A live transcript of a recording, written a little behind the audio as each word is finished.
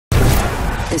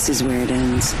This is where it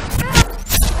ends.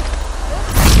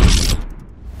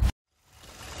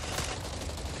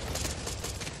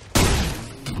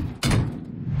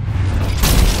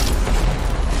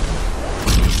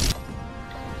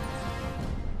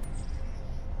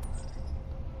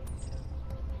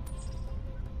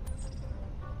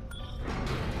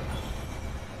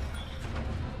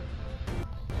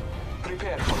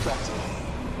 Prepare for battle.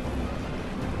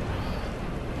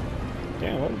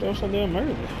 Damn, what was so damn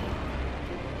early?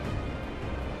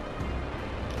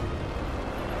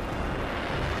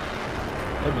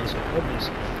 That means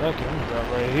fuck it, I'm gonna drop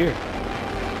right here.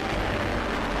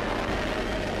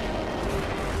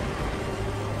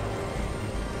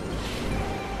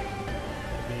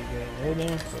 Hold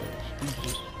on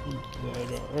first. You got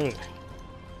it early.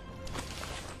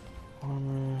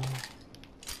 Armor.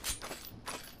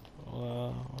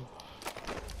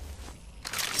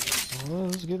 Well,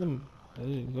 let's get them.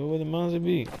 Let's go with the Monster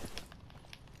Beak.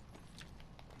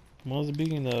 Monster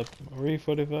Beak in the Ray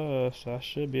 45, so I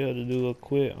should be able to do a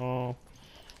quick. Ooh,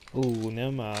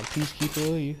 never mind.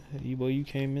 Peacekeeper, you boy, you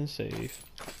came in safe.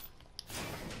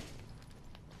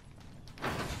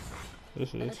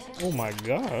 This is. Oh my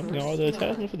God! I'm getting all the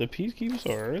attachments for the Peacekeeper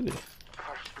so early.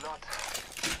 First blood.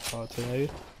 I'll tell you.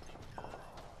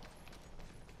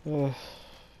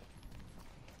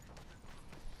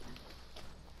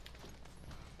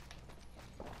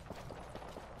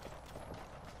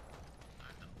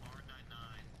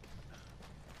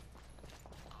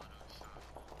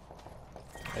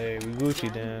 Hey, we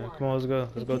Gucci then. Come on, let's go.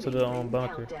 Let's go to the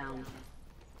bunker.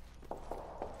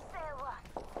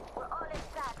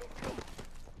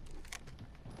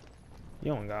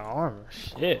 You don't got armor.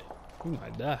 Shit. You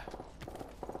might die.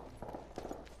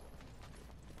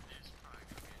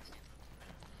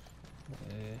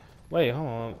 Wait, hold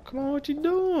on. Come on, what you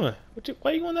doing?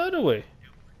 Why you going the other way?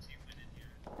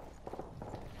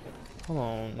 Hold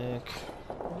on, Nick.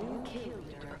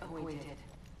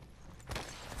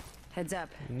 Heads up.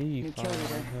 New kill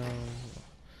leader.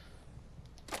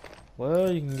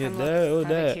 Well, you can get that or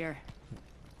that. Here.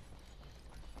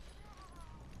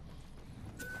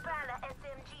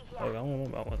 Hey, I don't know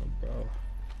about one of them, bro.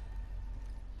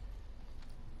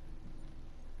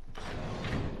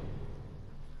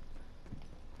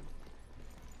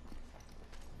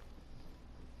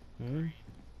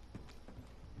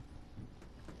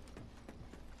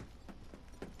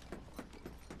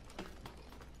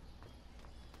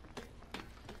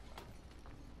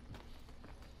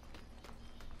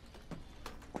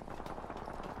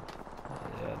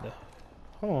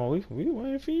 Hold on, we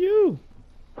waiting for you.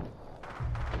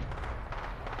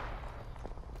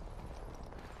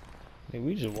 Hey,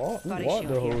 we just walked. We walked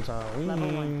the whole time. We didn't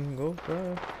even go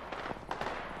fast.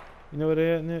 You know where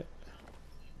they at, Nick?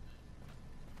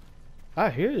 I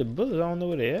hear the bullets. I don't know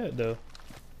where they at though.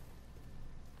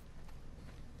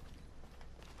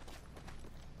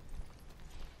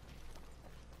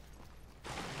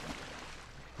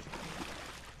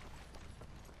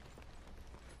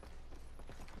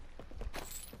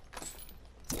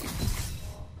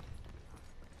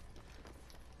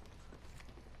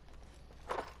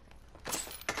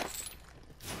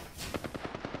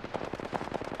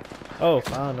 Oh,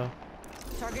 found them.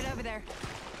 Target over there.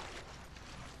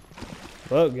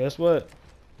 Well, guess what?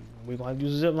 We gonna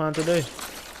use a zip line today.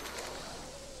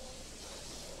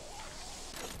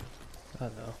 I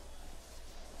know.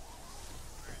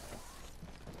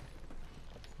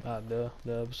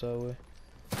 The episode way.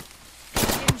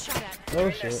 Getting shot at. Oh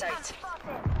shit.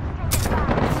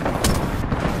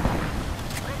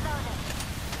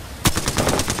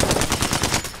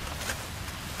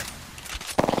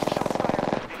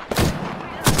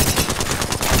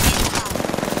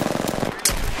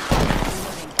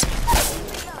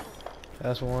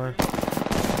 That's one.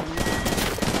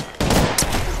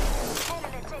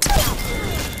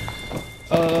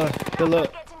 Good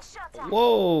luck.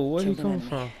 Whoa, where he coming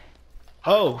from?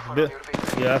 Oh,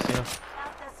 yeah, I see him.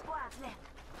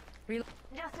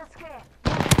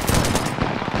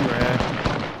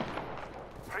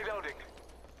 Reloading.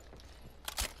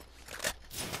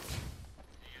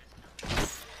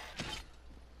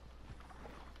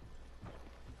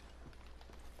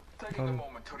 Taking a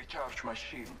moment to recharge my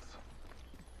shields.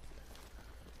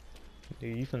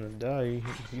 Dude, you finna die.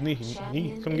 You need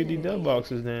to come get these death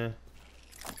boxes then.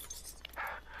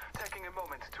 Taking a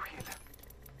moment to heal.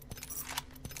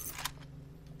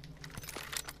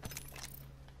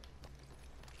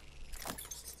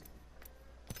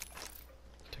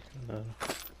 Taking another.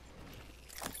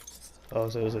 Oh,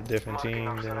 so it was a different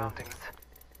team then.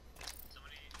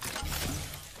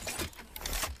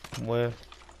 Where?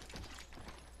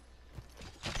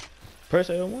 Press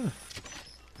L1.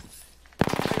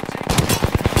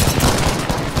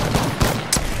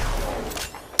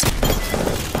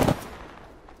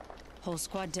 Whole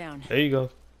squad down. There you go.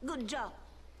 Good job.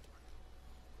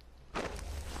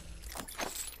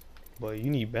 Boy,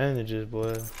 you need bandages,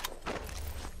 boy.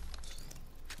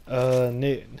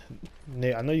 Nick,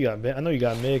 I know you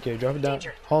got med kit. Drop it down.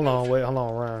 Hold on, wait, hold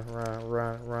on,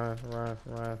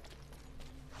 run.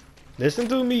 Listen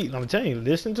to me. I'm telling you,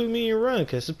 listen to me and run,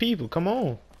 cause the people. Come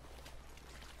on.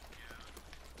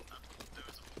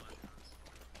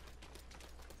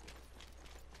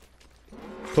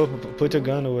 Put your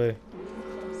gun away.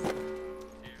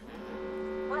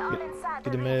 We're all inside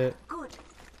Get the ring. med. Good.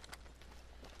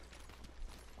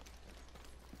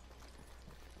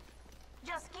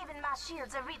 Just giving my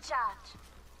shields a recharge.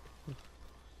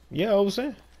 Yeah, I was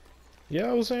saying. Yeah,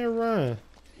 I was saying run.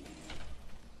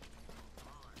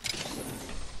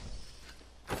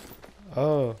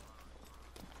 Oh.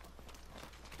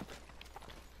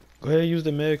 Go ahead and use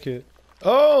the med kit.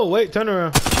 Oh, wait, turn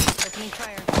around. Opening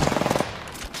fire.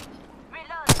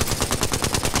 Reload.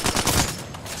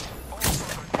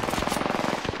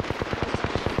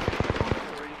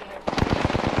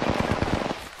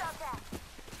 Stop that.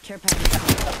 Care package.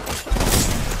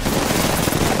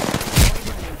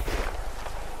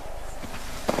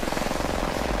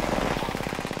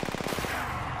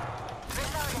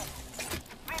 Reloaded.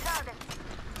 Reloaded.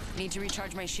 Need to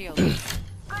recharge my shield.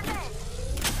 Grenade.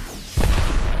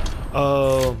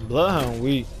 Bloodhound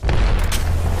weak. I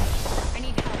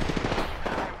need help.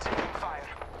 I'm taking fire.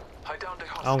 I downed the I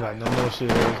hostile. don't got no more shit,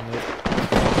 isn't it?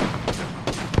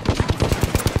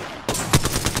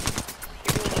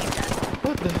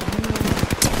 What the hell?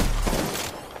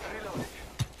 Reloading.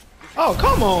 Oh,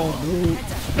 come on, dude.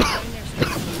 Heads up.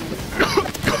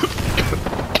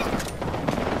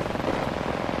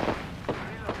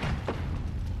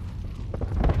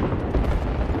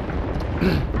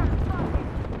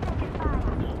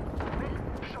 Going there.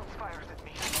 Shots fired at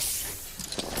me.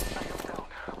 I am down,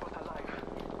 but alive.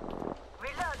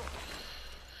 Reloaded.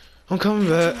 I'm coming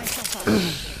back. Myself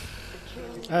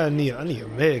up. I need a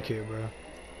med kit, bro.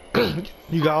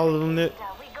 You got all of them, Nick?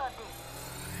 Yeah, we got this.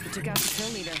 You took out the kill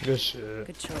leader. Good shit.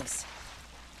 Good choice.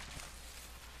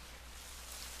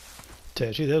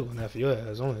 Ted, she was going after your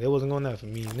ass only. They wasn't going after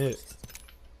me and Nick.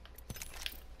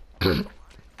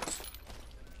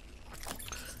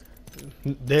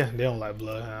 They don't like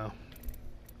Bloodhound.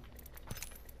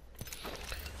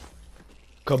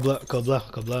 Cause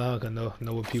Bloodhound can know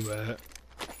where people at.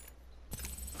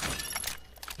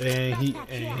 And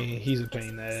he's a pain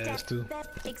in the ass too. That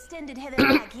extended heavy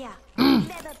mag, yeah.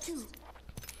 Leather too.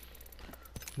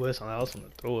 Boy, it's something I was gonna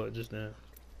throw it just then.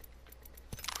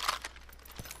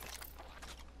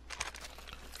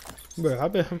 Bro, I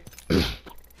bet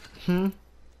him.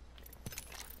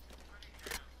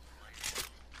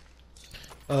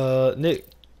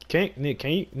 Nick,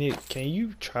 can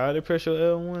you try to press your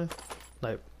L1?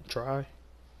 Like, try.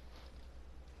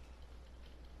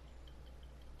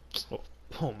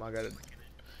 Oh my god.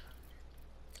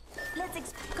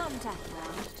 Let's contact.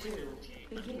 Round 2.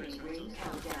 Beginning ring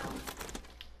countdown.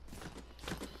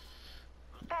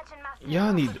 Patching my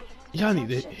Y'all need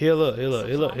to heal up. In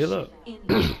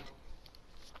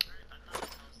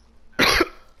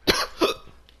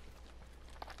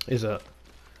Is up.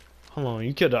 Hold on,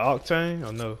 you killed the Octane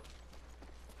or no?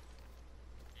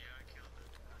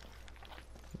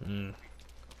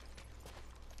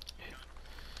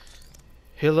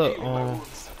 Heal up on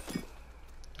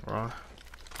right.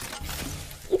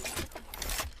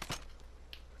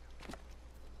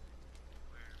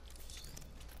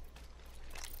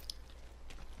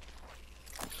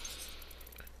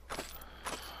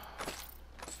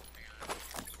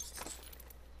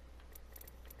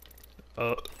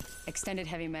 Extended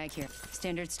heavy mag here.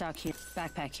 Standard stock here.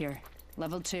 Backpack here.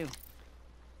 Level 2.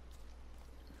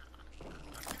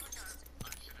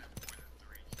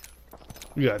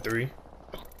 You got 3.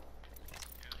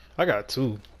 I got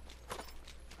 2.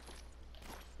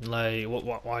 Like,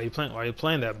 why you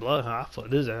playing that Bloodhound? I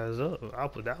fucked his ass up. I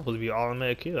put that supposed to be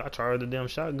automatic kill. I charged the damn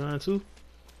shotgun too.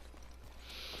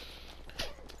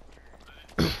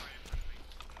 Let's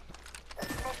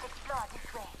explore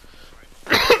this way.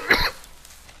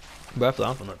 But I feel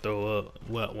like I'm gonna throw up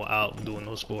without doing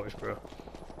no sports, bro.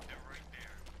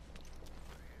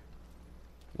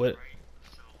 What?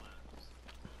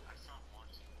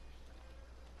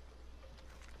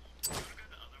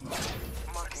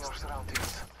 Marking our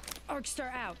surroundings.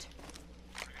 Arcstar out.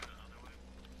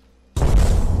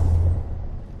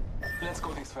 Let's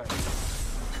go this way.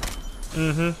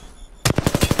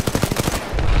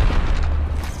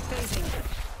 Phasing.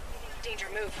 Danger,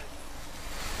 move.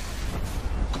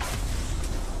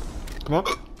 Come on.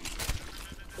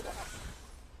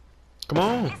 Come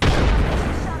on. Shot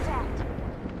at.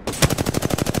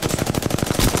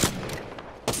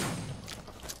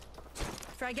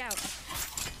 Frag out.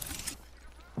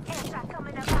 Headshot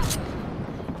coming up out.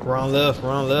 Round left,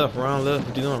 round left, round left.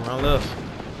 What you doing? Round left.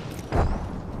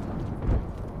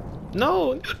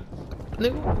 No,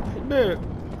 nigga, bear.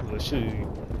 Oh shoot.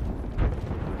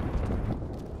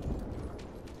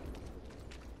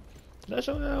 That's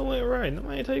how I went right.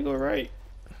 Nobody ain't tell you go right.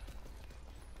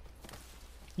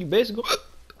 You basically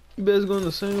going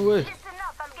the same way. Listen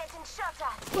up, I'm getting shot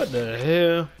at. What the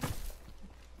hell?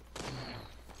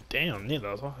 Damn,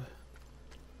 nigga.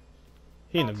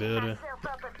 He in the building. Myself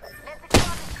up and let the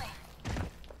gun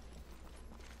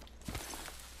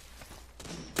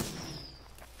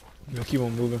play. Yo, keep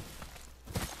on moving.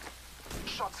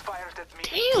 Shots fired at me.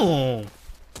 Damn.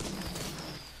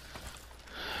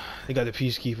 They got the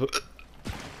peacekeeper.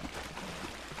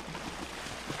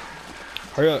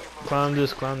 Hurry up. Climb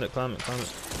this, climb that, climb it, climb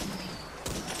it.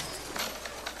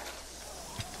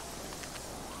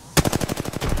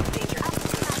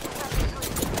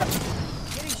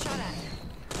 Getting shot at.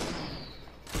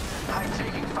 I'm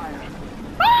taking fire.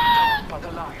 But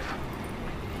alive.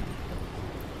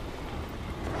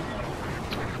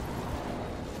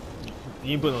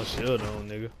 You ain't put no shield on,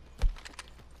 nigga.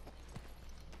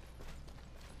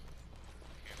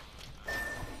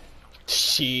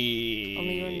 Shit.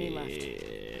 Only you and me left.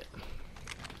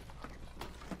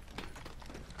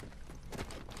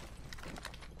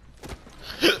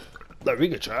 Like we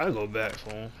could try to go back for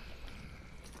him.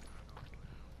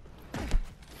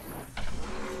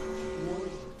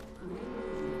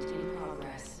 In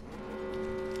progress.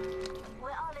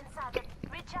 We're all inside the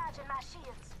recharging my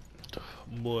shields.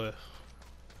 Boy.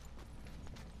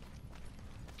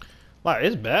 Like,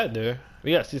 it's bad there.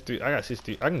 We got 63. I got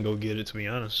 63. I can go get it, to be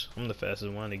honest. I'm the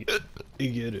fastest one to get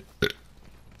it.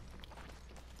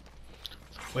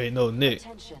 Wait, no, Nick.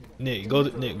 Attention. Nick, go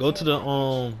to the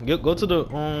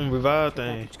revive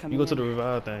thing. You go to the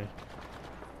revive thing.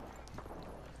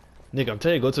 Nick, I'm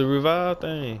telling you, go to the revive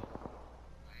thing.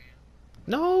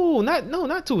 No,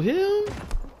 not to him.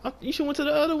 You should went to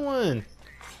the other one.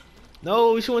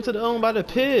 No, you should went to the by the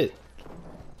pit.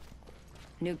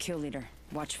 New kill leader.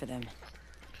 Watch for them.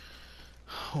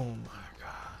 Oh my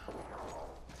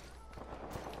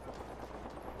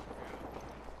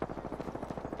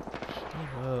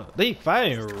god. They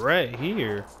fighting right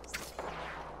here.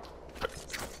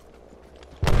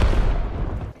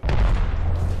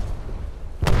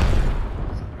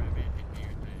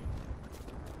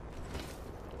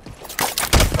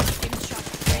 Getting shot.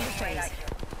 Right in the face.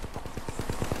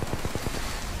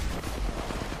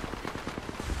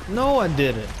 No, I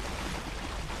didn't.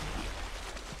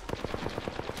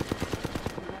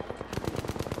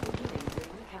 Beginning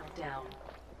ring countdown.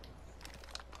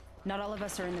 Not all of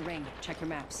us are in the ring. Check your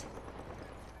maps.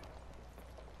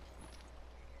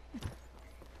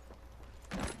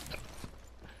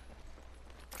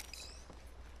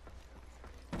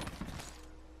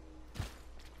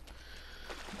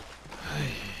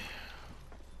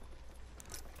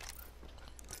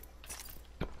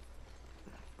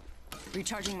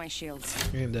 Recharging my shields.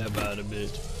 Ain't that bad a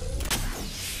bitch.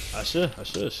 I should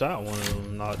have shot one of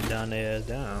them, knocked down their ass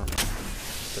down.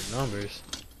 The numbers.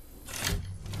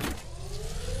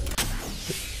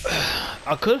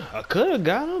 I could have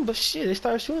got him, but shit, they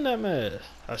started shooting that mess.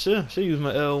 I should use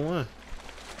my L1.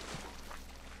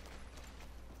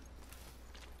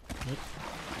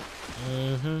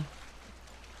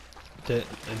 Tell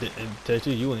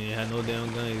you ain't had no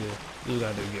damn gun either. You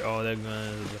got to get all that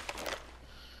guns.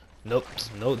 Nope,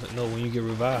 no. When you get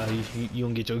revived, you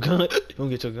don't get your gun. You don't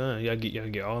get your gun. You gotta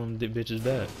get all them bitches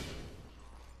back.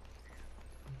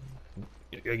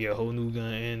 You gotta get a whole new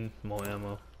gun and more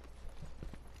ammo.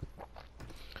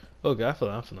 Okay, I feel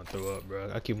like I'm finna throw up,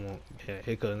 bro. I keep on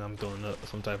hiccup and I'm throwing up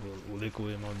some type of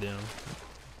liquid in my damn.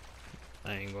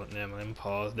 I ain't going. Damn, let me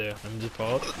pause there. Let me just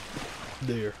pause.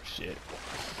 There, shit.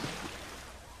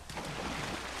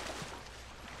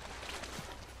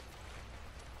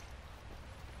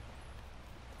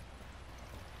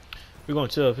 We're gonna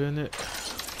chill up here, Nick.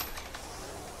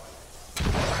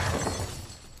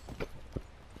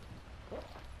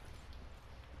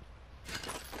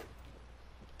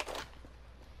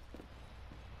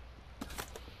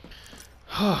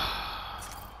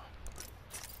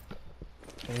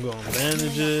 I'm going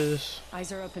bandages,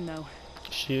 Eyes are open though.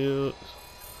 shields.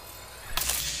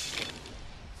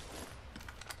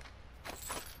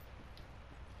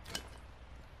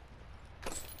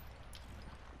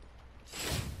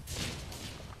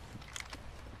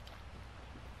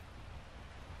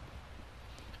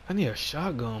 I need a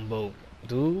shotgun bolt,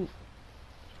 dude.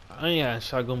 I ain't had a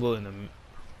shotgun bolt in a.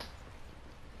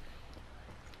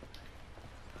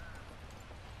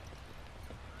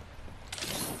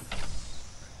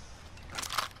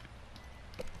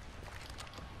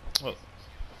 Oh.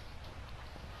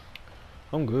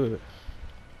 I'm good.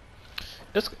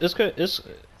 It's good.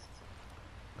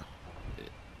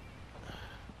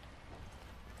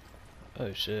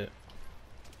 Oh shit.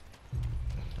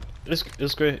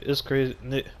 It's great. It's crazy,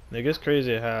 nigga. It's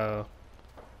crazy how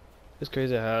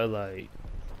like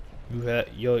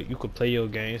you could play your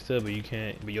game still, but you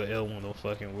can't. But your L1 don't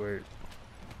fucking work.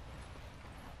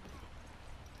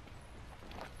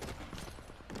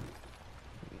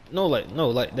 No,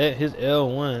 like that. His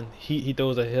L1, he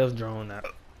throws a health drone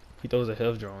out. He throws a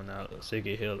health drone out so he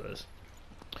can heal us.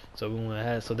 So we wanna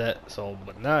have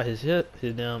but now his damn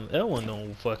L1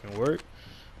 don't fucking work.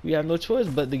 We have no choice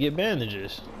but to get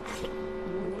bandages.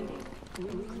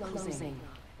 Closing.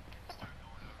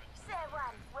 Say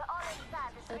one. We're all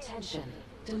inside the sphere. Attention.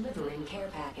 Delivering care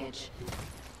package.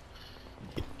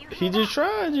 He just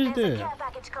tried just There's a then. care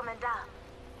package coming down.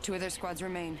 2 other squads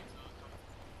remain.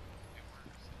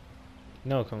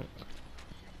 No, come.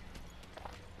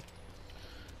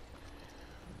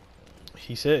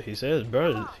 He said his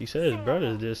brothers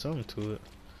did something to it.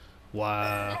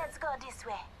 Wow. Let's go this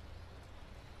way.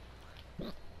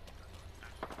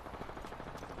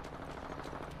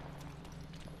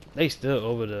 They still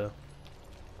over there.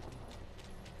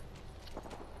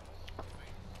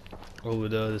 Over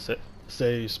there, the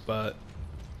save spot.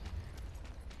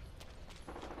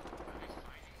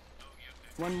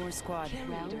 One more squad.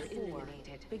 Round 4.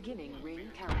 Eliminated. Beginning ring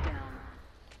countdown.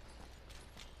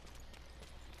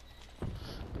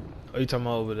 Are you talking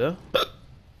about over there?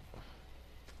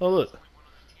 Oh look,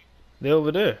 they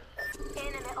over there.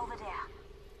 Enemy over there.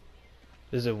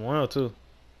 Is it 1 or 2?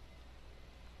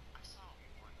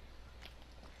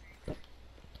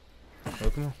 Oh,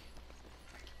 come on.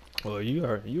 Well, you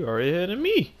already ahead of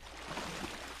me.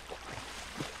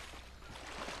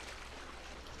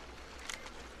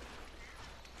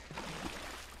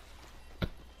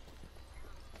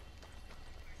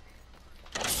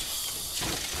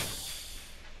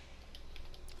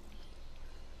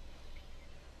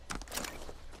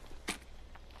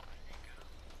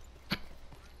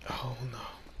 Oh no.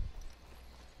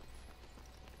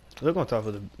 Look on top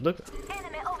of the look.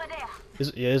 Enemy over there.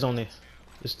 It's only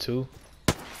 2.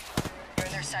 You're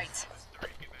in their sights.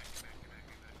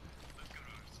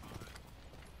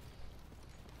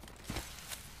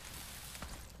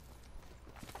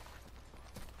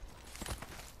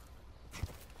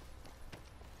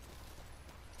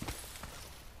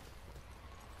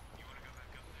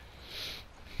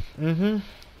 Mm-hmm.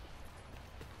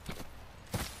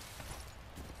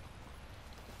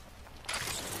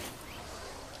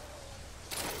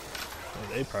 Well,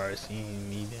 they probably seen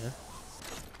me then.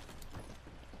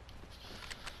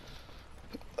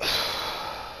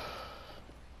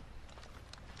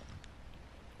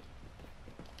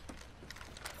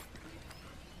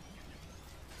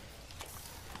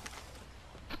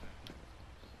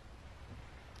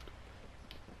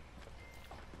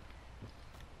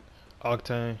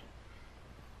 Octane.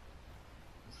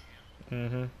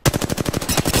 Mm-hmm.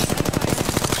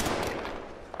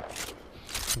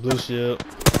 Blue shield.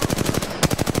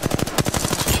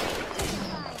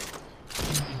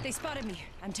 They spotted me.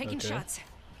 I'm taking Okay. shots.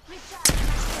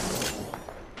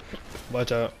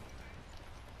 Watch out.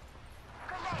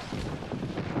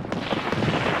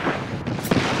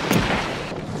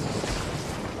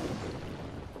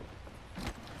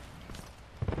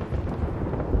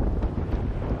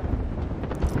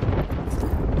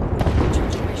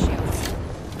 Charging my shields.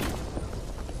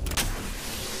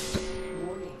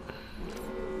 Warning.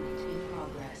 Movement in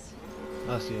progress.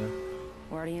 I see him.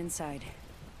 We're already inside.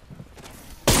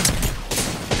 Look,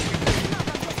 I'm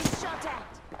getting shot at.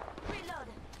 Reload.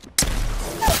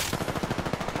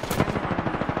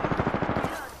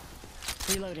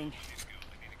 Reloading.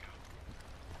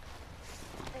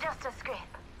 Just a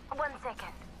scrape. 1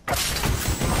 second.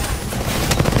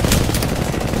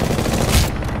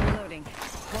 Reloading.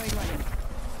 Going running.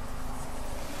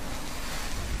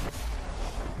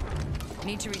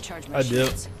 Need to recharge my I did.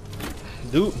 shields.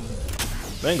 Dude.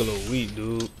 Bangalore weak,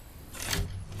 dude.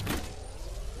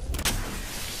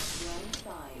 Round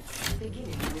 5.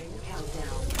 Beginning ring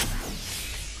countdown.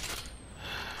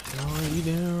 No, you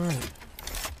damn right.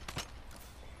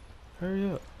 Hurry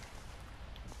up.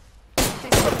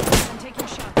 I'm taking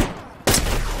shots.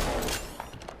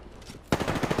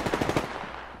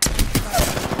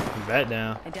 Back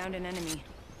down. I downed an enemy.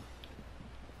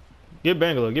 Get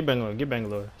Bangalore, get Bangalore, get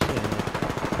Bangalore. Shit.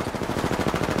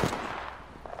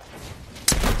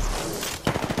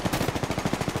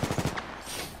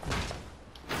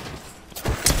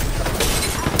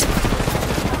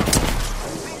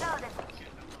 Reloaded.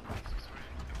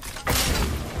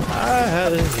 I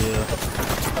had it here.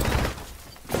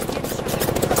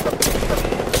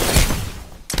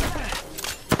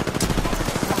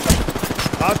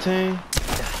 Octane.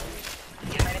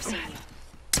 You might have seen you.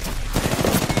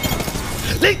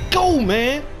 Let's go,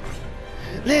 man.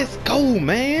 Let's go,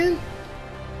 man.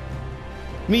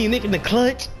 Me and Nick in the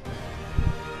clutch.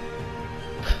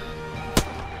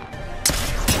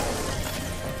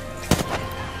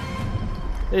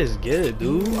 Let's get it,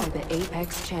 dude. You are the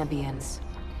Apex champions.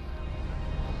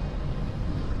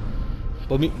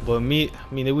 But me, I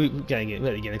mean, we gotta get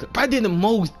it. I did the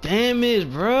most damage,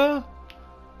 bruh.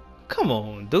 Come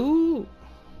on, dude.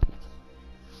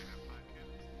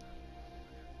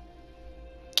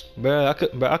 Bruh,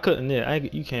 I couldn't. Yeah,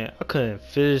 you can't. I couldn't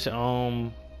finish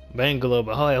Bangalore,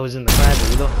 but her was in the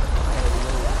factory, though.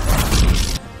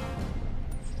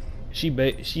 She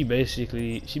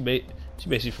basically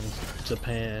from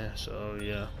Japan, so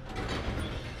yeah.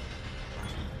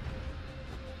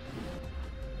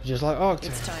 Just like Octane.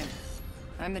 It's time.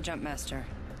 I'm the jump master.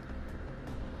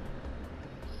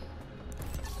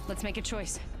 Let's make a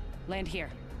choice. Land here.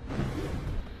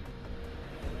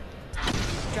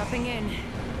 Dropping in.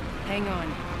 Hang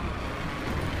on.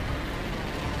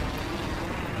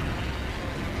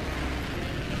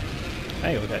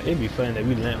 I ain't gonna lie, it'd be funny that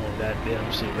we land on that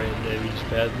damn shit right there. We just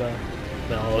passed by.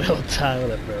 Been all the time.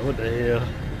 Like, bro, what the hell?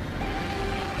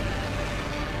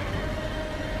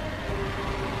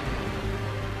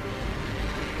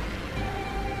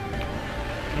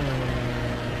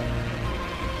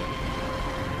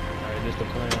 Alright, this the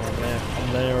plan. I'm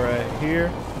laying right here.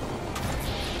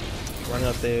 Run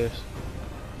upstairs.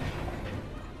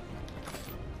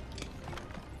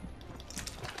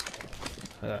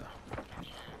 I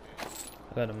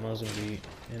got a muzzle beat.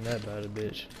 Ain't that bad a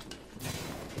bitch.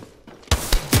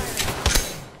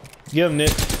 Get him,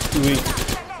 Nick. Too weak.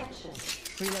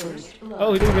 Reload.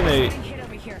 Oh, he threw a grenade. Getting hit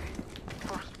over here.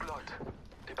 First blood.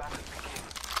 The battle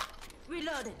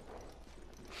begins. Reloaded.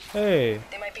 Hey,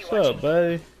 They might be what's up,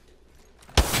 buddy?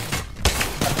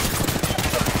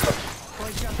 Boy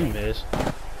You jumping. missed.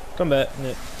 Come back,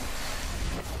 Nick.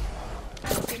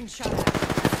 Getting shot at.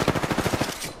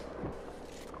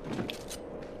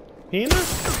 He in there?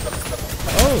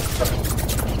 Oh.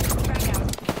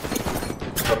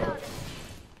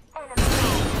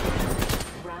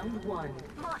 Round one.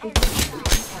 Beginning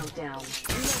countdown.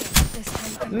 This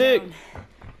time I'm Nick. down.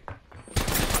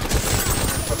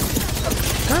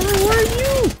 Tyler, where are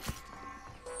you?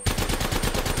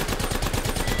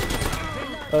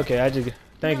 Okay,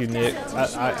 thank you, Nick.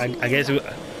 I guess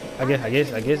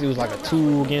it was like a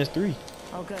 2 against 3.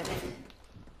 All good.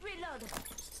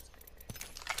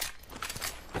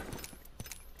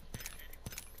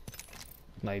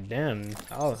 Like damn,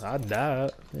 I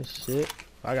died. This shit,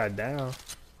 I got down.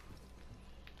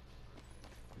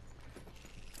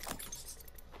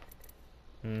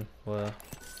 Well,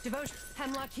 Devotion.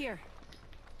 Hemlock here.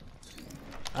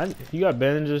 you got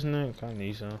bandages, Nick? I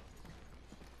need some.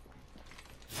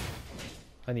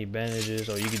 I need bandages,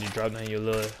 or you can just drop down your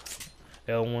little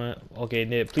L1. Okay,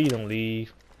 Nick, please don't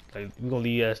leave. Like we gonna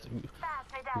leave us. We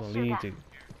gonna leave to.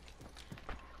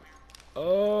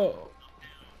 Oh.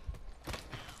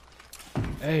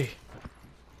 Hey.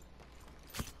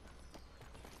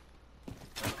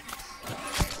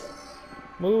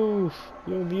 Move.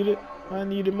 You don't need it. I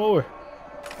need it more.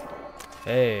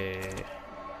 Hey.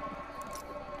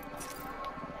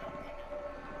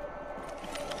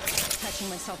 Patching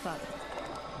myself up.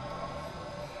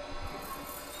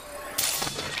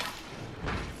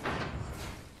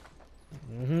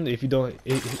 If you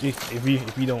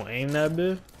don't aim that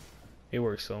bit, it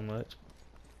works so much.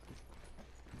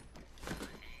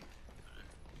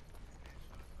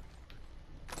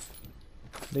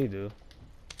 They do.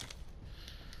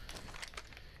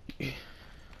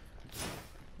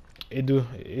 It do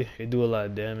a lot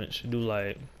of damage. It do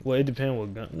like, well, it depends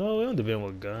what gun. No, it don't depend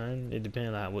what gun. It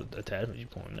depends on what attachment you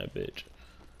put on that bitch.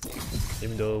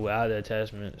 Even though without the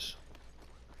attachments.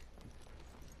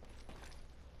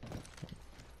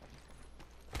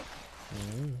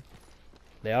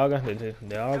 They all got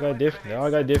different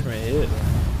hits.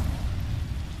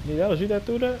 Did y'all shoot that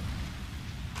through that?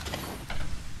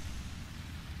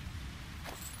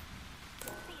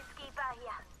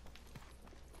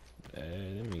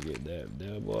 Hey, let me get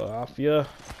that boy off ya.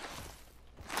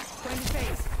 Going to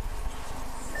phase.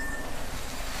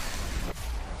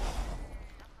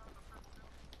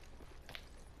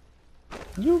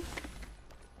 You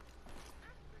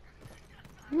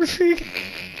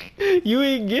you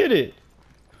ain't get it.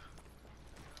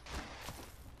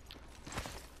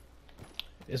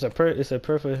 It's a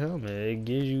perfect helmet.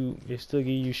 It still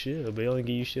gives you shield, but it only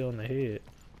gives you shield on the head.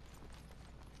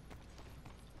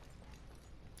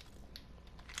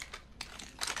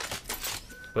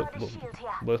 But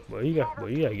you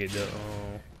gotta get the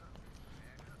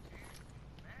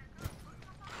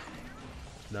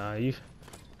Nah, you.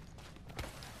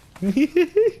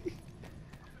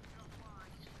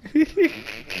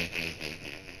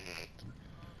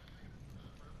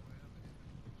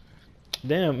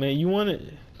 Damn, man, you want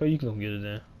it? Oh, you can go get it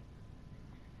then.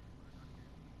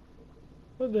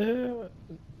 What the hell?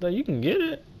 Like, you can get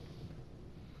it?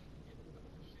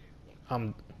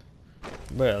 Bro,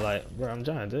 like, bro, I'm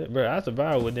trying to, bro, I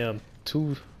survived with them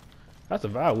two. I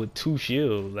survived with 2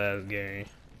 shields last game.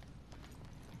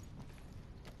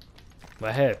 But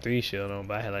I had 3 shield on,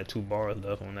 but I had like 2 bars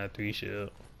left on that 3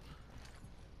 shield.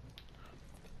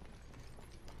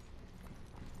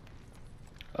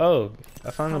 Oh,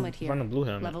 I found a blue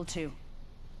helmet. Level 2.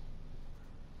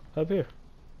 Up here.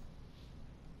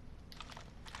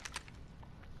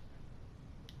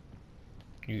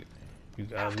 You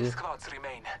got Half the blue? squads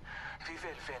remain. We will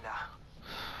win now.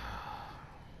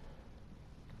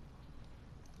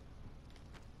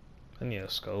 I need a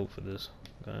scope for this.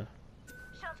 Okay.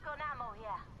 Shotgun ammo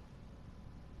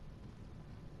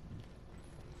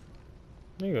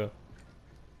here. Nigga.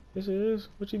 Yes it is.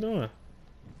 What you doing?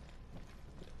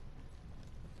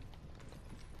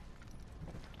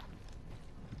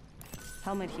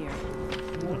 Helmet here.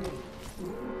 Movement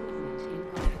in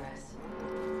progress.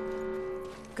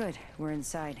 Good, we're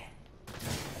inside.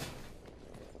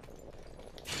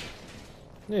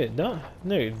 Nigga,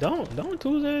 don't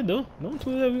Tuesday, don't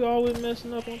Tuesday. We always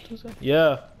messing up on Tuesday.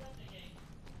 Yeah.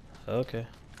 Okay.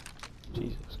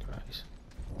 Jesus Christ.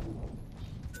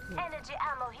 Energy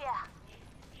ammo here.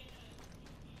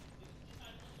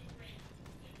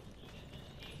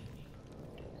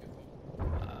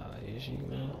 Here she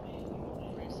go.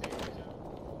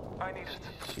 I need it.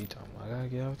 She talking about I gotta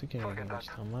get off the game. Forget that. She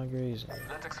talking about grades.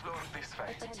 Let's explore this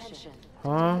way. Attention.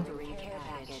 Huh? Delivering care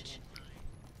package.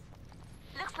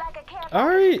 Looks like a care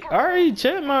I already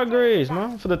checked my grades,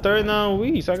 man. For the 39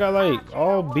 weeks, I got like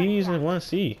all B's and 1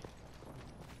 C.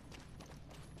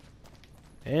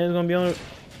 And it's gonna be on.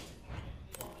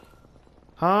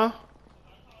 Huh?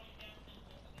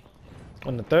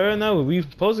 On the 3rd now, we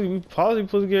probably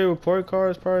supposed to get report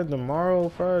cards probably tomorrow,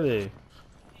 Friday.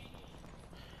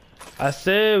 I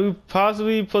said we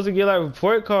possibly supposed to get like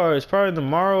report cards probably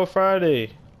tomorrow or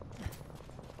Friday.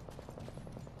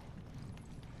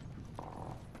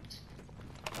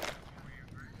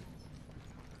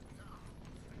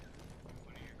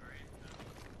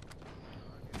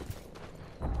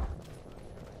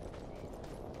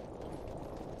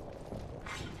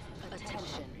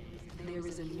 Attention. There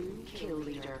is a new kill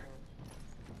leader.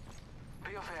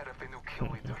 Be aware of the new kill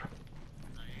leader.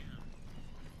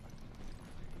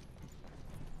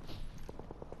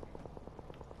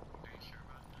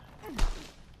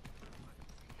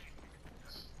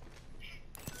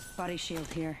 Body shield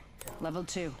here. Level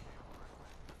 2.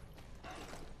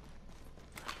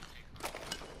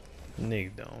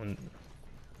 Nick don't.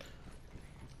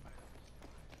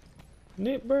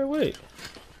 Nick, bro, wait.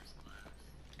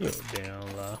 Yo, damn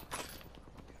lie.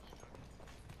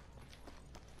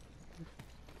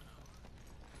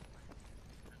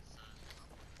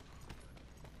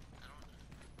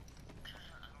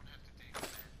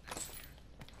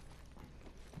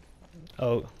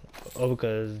 Oh,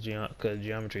 because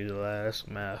geometry is the last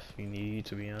math you need,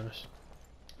 to be honest.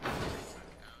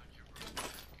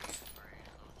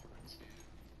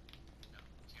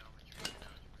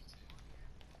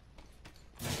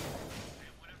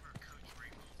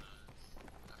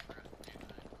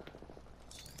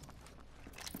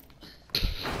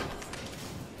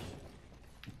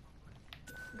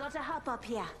 Got a hop up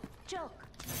here. Joke.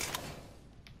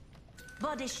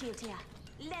 Body shield here.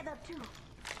 Leather 2.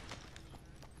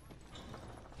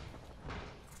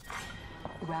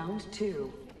 Round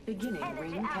 2. Beginning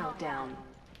ring countdown.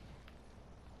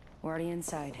 We're already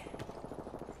inside.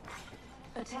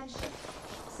 Attention.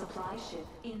 Supply ship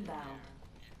inbound.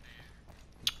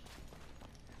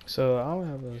 So I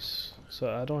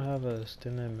don't have a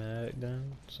standard mag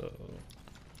then. So,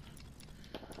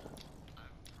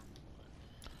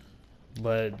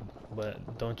 but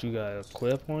don't you got a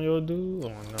clip on your dude or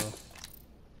no?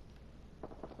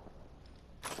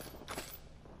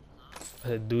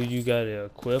 Do you got a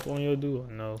equip on your dude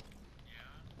or no?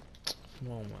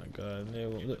 Oh my god,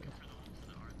 nigga, look.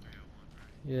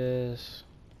 Yes.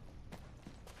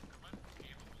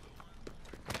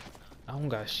 I don't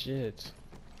got shit.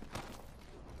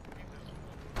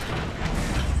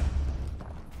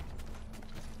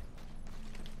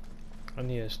 I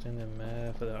need a standard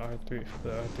mag for the R3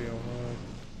 R301.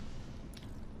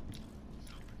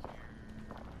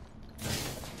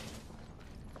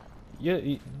 Yeah,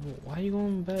 why you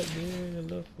going back there to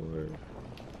look for it?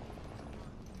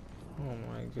 Oh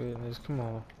my goodness, come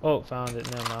on. Oh, found it.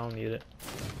 No, I don't need it.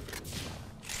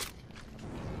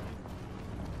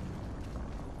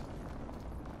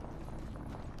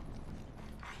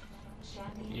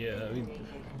 Yeah, we did.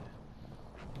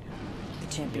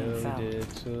 Champion Yeah, fell. we did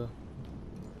too.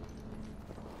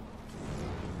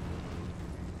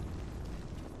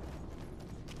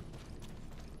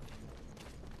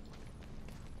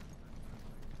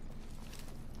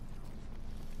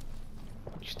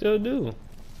 You still do.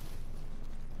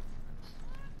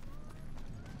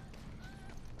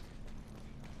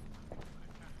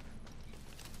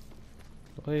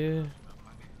 Oh yeah.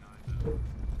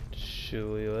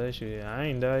 Shoot, yo, that shit, I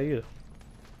ain't die either.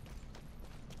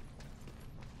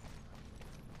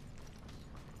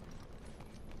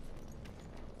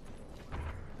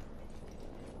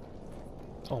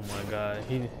 Oh my god,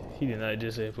 he did not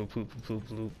just say poop poop poop poop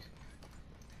poop.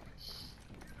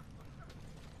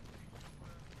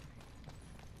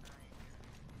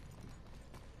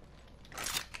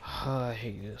 I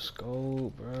hate this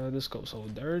scope, bro. This scope's so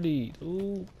dirty,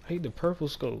 dude. I hate the purple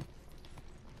scope.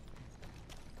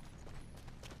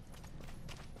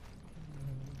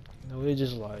 No, it's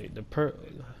just like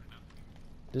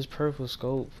this purple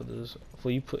scope for this if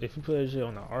you put that shit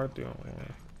on the R3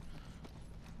 one.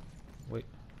 Wait.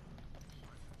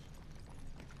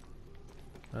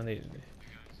 I need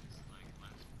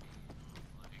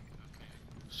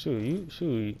shoot,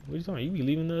 what you talking? You be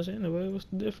leaving us anyway, what's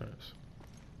the difference?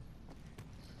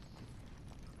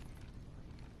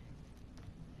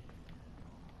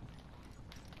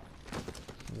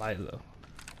 Light low.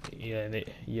 Yeah, and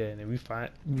then we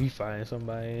find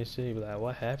somebody and shit. Be like,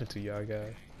 what happened to y'all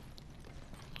guys?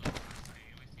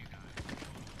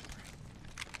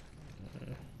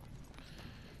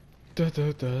 Da,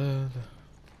 da, da.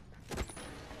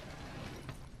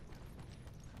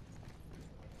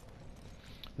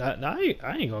 Now I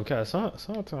ain't gonna catch.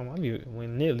 Sometimes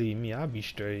when they leave me, I be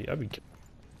straight. I be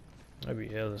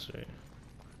hella straight.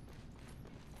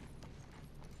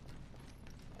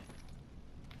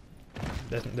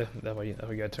 That's why you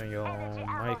gotta turn your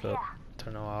mic up,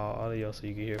 turn on all audio so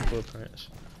you can hear footprints.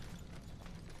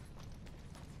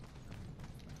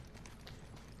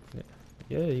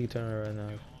 Yeah, you can turn it right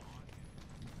now.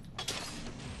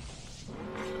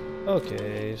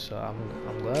 Okay, so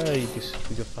I'm glad you can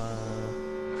find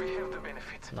We have the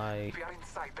benefit. like. We are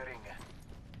inside the ring.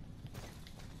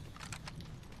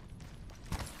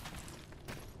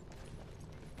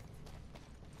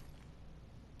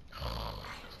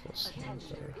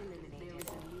 Attention, there is a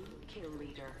new kill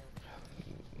leader.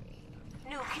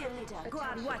 New kill leader. Go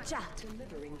on, watch out.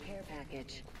 Delivering care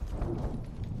package.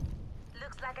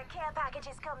 Looks like a care package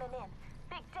is coming in.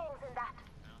 Big things in that.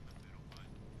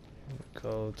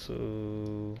 Go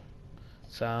to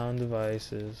sound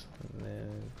devices and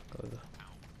then go to.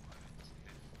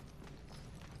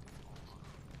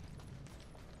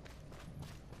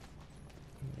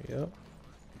 Yep.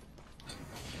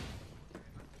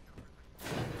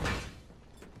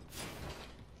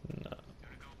 No.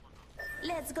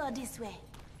 Let's go this way.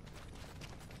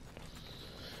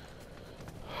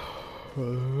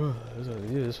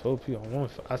 There's 4 people on one.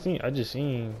 I just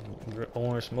seen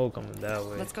orange smoke coming that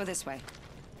way. Let's go this way.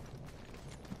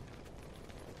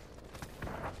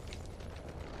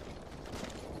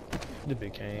 The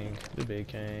big cane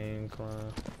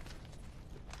climb.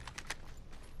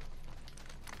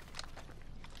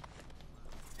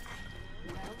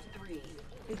 Round 3,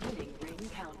 beginning ring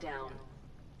countdown.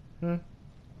 Hmm.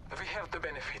 We have the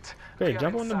benefit. Hey, We are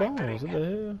jump on the inside bones. What the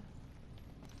hell?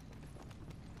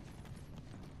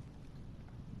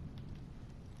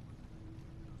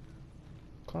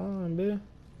 Climb, bitch.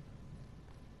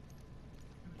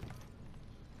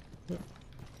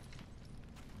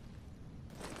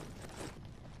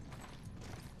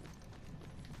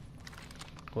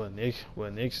 Nick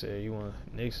said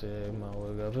Nick said you might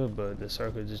well go up here, but the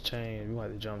circle just changed. You might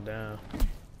have to jump down.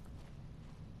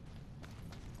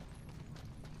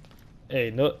 Hey,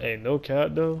 no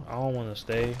cap though. I don't want to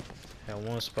stay at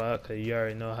one spot because you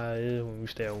already know how it is when we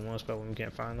stay at one spot when we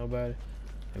can't find nobody.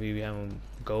 Maybe we have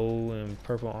gold and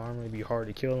purple armor. It'd be hard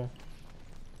to kill them.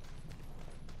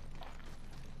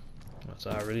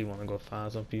 So I really want to go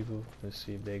find some people. Let's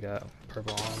see if they got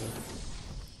purple armor.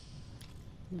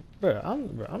 Bro,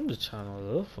 I'm just trying to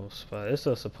look for a spot. It's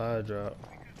a supply drop.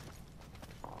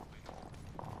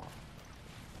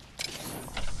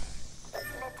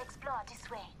 Let's explore this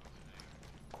way.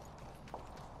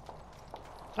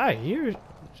 I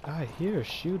hear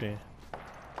shooting.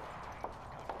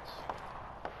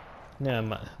 Never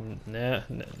mind.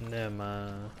 Never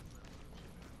mind.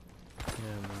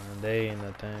 They ain't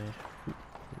nothing.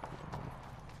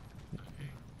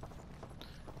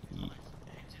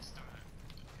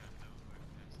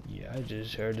 I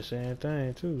just heard the same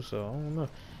thing too, so I don't know.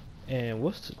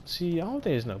 And see, I don't think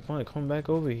there's no point coming back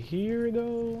over here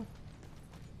though.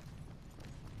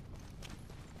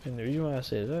 And the reason why I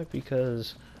say that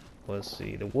because, let's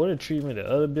see, the water treatment, the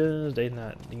other buildings, they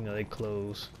not, they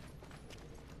closed.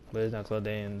 But it's not closed,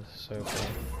 they in the circle.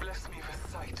 Bless me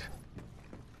with sight.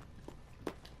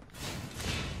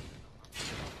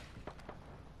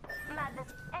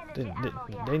 Madness, energy ammo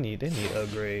here. They need to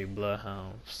upgrade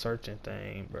Bloodhound searching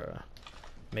thing, bruh.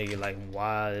 Make it like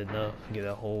wide enough, get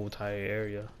a whole entire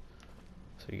area,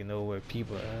 so you know where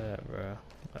people at, bruh.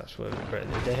 I swear,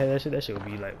 bruh, if they had that shit, that shit would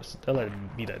be like, that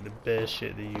like be like the best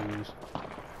shit to use.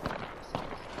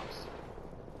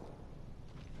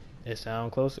 It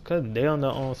sound closer, cause they on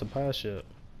their own supply ship.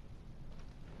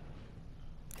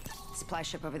 Supply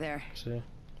ship over there. See,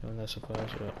 on that supply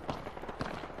ship.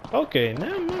 Okay,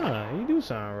 never mind. You do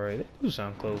sound right. They do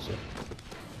sound closer.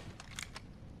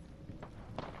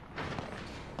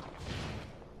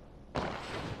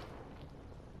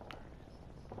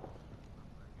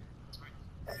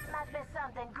 Must be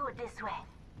something good this way.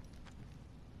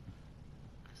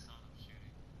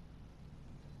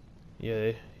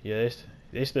 Yeah,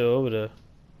 they still over there.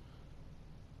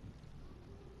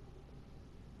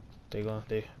 They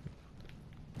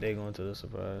going to the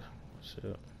surprise.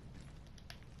 Shit.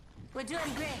 We're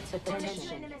doing great.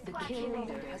 Attention, the kill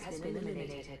leader has been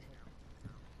eliminated.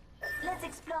 Let's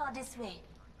explore this way.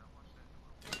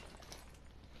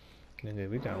 Nigga,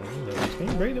 we got windows. Can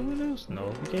you break the windows? No,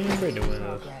 we can't even break the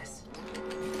windows. Progress.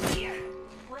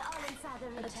 We're all inside the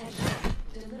room. Attention,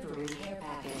 delivering care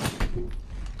package.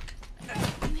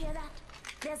 You hear that?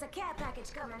 There's a care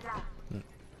package coming down.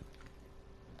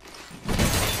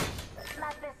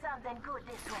 Must be something good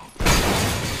this way.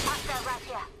 Hostile right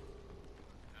here.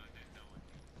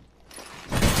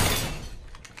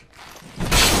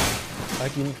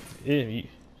 Like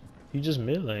you just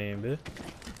mid-lane, bitch.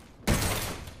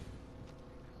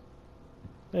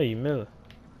 Hey, you middle.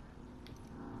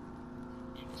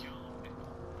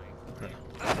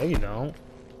 No, you don't.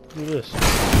 Do this.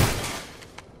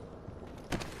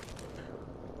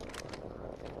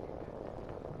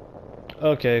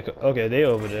 Okay, they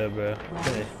over there, bro.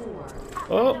 Hey.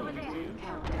 Oh,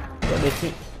 but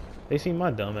they see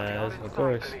my dumb ass, of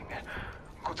course.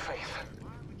 Good faith.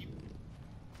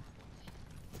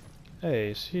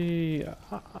 Hey, see,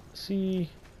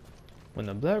 when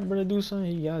the black brother do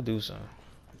something, he gotta do something.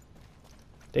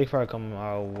 They probably come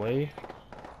our way.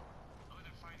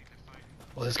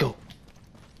 Oh, let's go.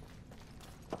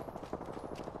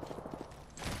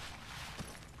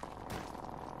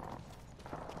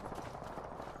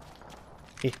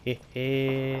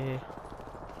 Hehehe.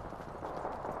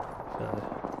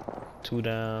 2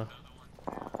 down.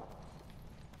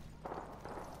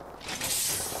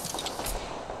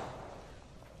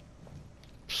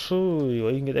 Well,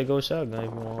 you can get that gold shotgun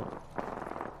if you want.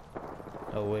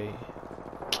 Oh wait.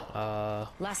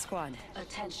 Last squad.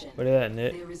 Attention. Where they at,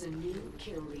 Nick? There is a new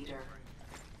kill leader.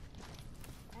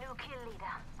 New kill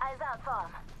leader. Eyes out for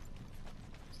him.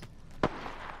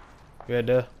 You right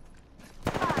there?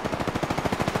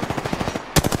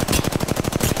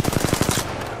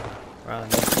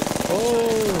 Round there.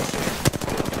 Oh!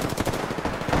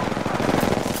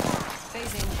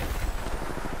 Phasing.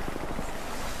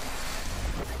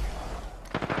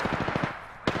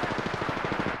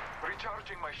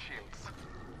 Recharging my shields.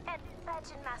 And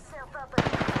patching myself up.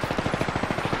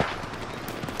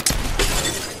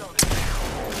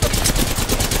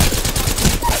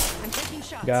 I'm taking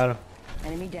shots. Got him.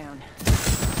 Enemy down.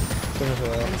 Finish it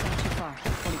Enemy's off. not too far.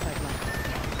 45 left.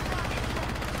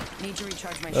 Need to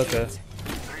recharge my Okay. shields.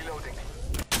 Reloading.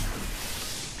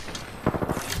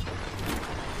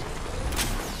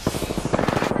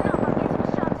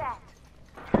 Shot at.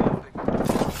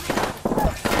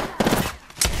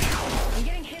 I'm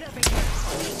getting hit over here.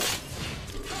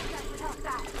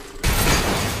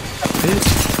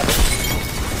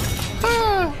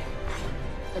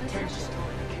 Attention.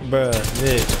 Bruh,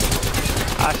 Nick.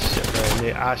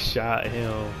 I shot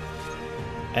him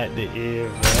at the ear,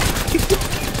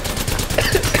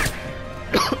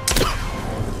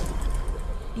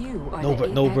 You are bro. the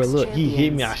No, bro, Apex look, he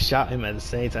hit me. I champions. shot him at the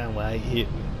same time while he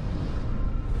hit me.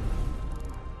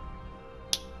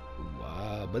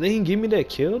 Wow, but they didn't give me that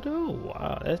kill though.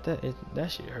 Wow,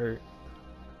 that shit hurt.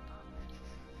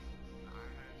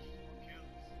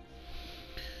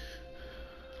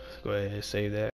 Go ahead and save that.